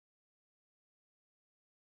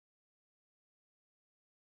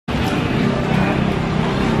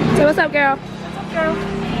What's up, girl? Girl.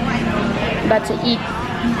 About to eat.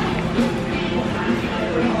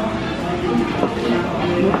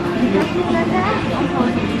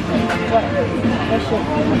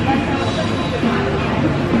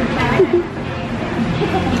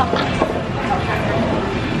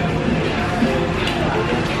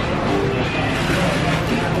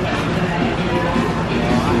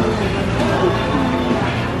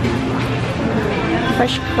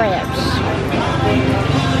 Fresh crabs.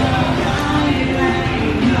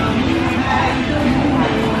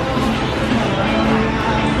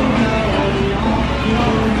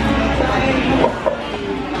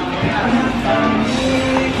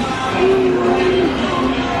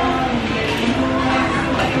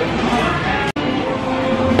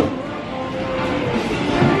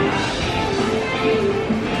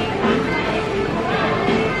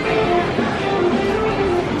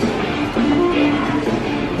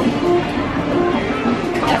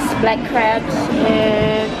 Black crabs,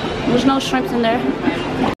 and there's no shrimps in there.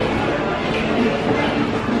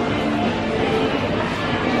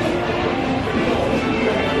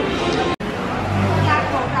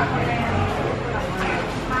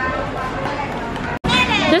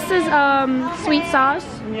 This is sweet sauce,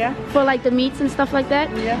 Yeah. for like the meats and stuff like that.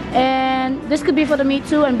 Yeah. And this could be for the meat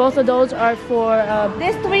too, and both of those are for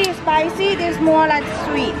This 3 is spicy, this more like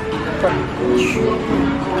sweet.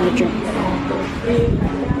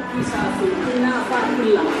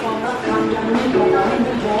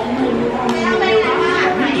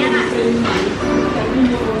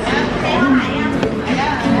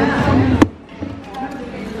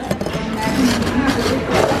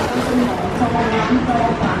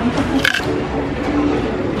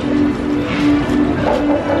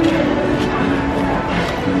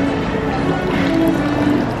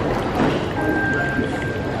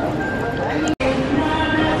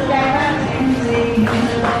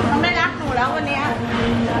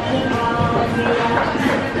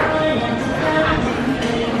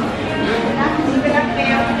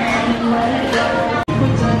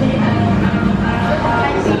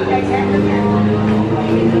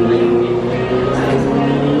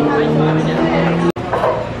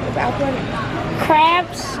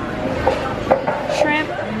 crabs, shrimp,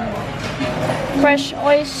 fresh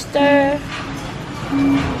oyster.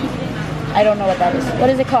 I don't know what that is. What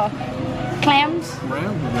is it called? Clams?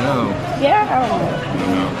 No. Yeah, I don't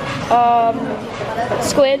know.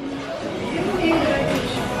 Squid,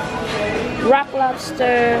 rock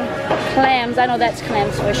lobster, clams. I know that's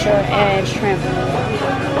clams for sure, and shrimp.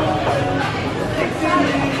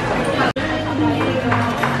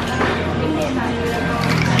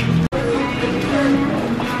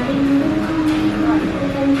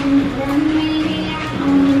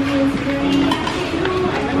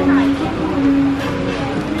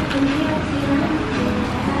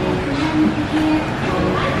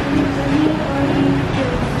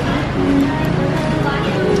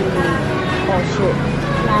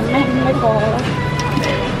 Mấy cô đó.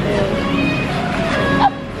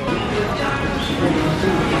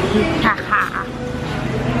 Ha ha.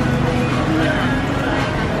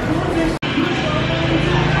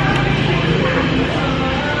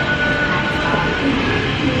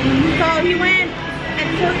 So he went and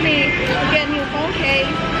took me to get new phone case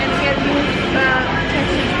and get new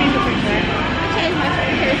Texas fingerprint. I changed my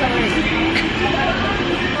phone case already.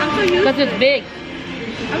 I'm so used Because to it's it. big.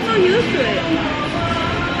 I'm so used to it.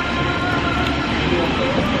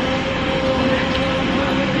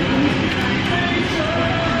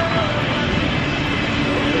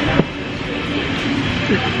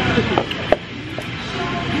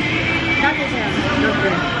 That is him.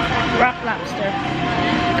 Rock lobster.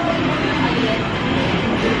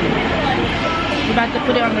 We're about to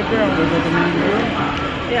put it on the grill.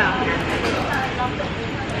 Yeah.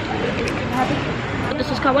 This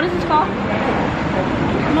is called, what is this called?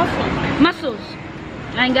 Mussels. Mussels.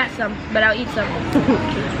 I ain't got some, but I'll eat some.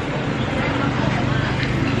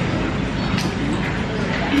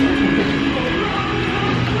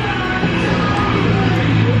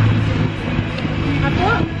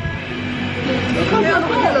 Ik ga zo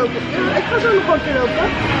nog lopen. Ja, ik ga zo nog een keer lopen.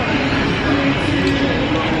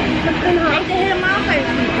 Ik heb helemaal geen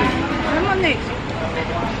snoepjes. Helemaal niks.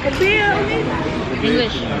 Heb je ook niet?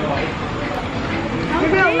 English.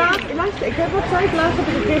 Ik wil luister, ik heb wat tijd laatst op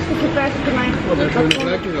een keer stukje pers op termijn gevonden.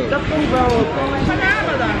 Dat vond ik wel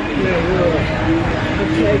garnalen dan.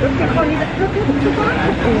 Nee, dat kan gewoon niet. Dat heb ik zo vaak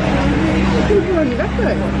gevoeld. Dat vind ik gewoon niet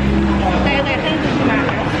lekker. Nee, geen stukje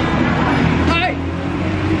maken. Hoi!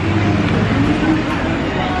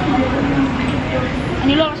 En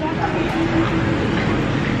die losse?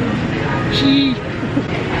 Gee.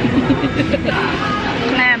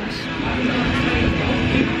 Clams.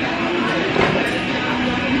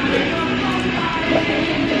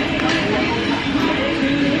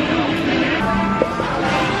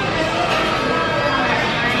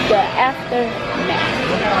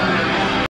 aftermath.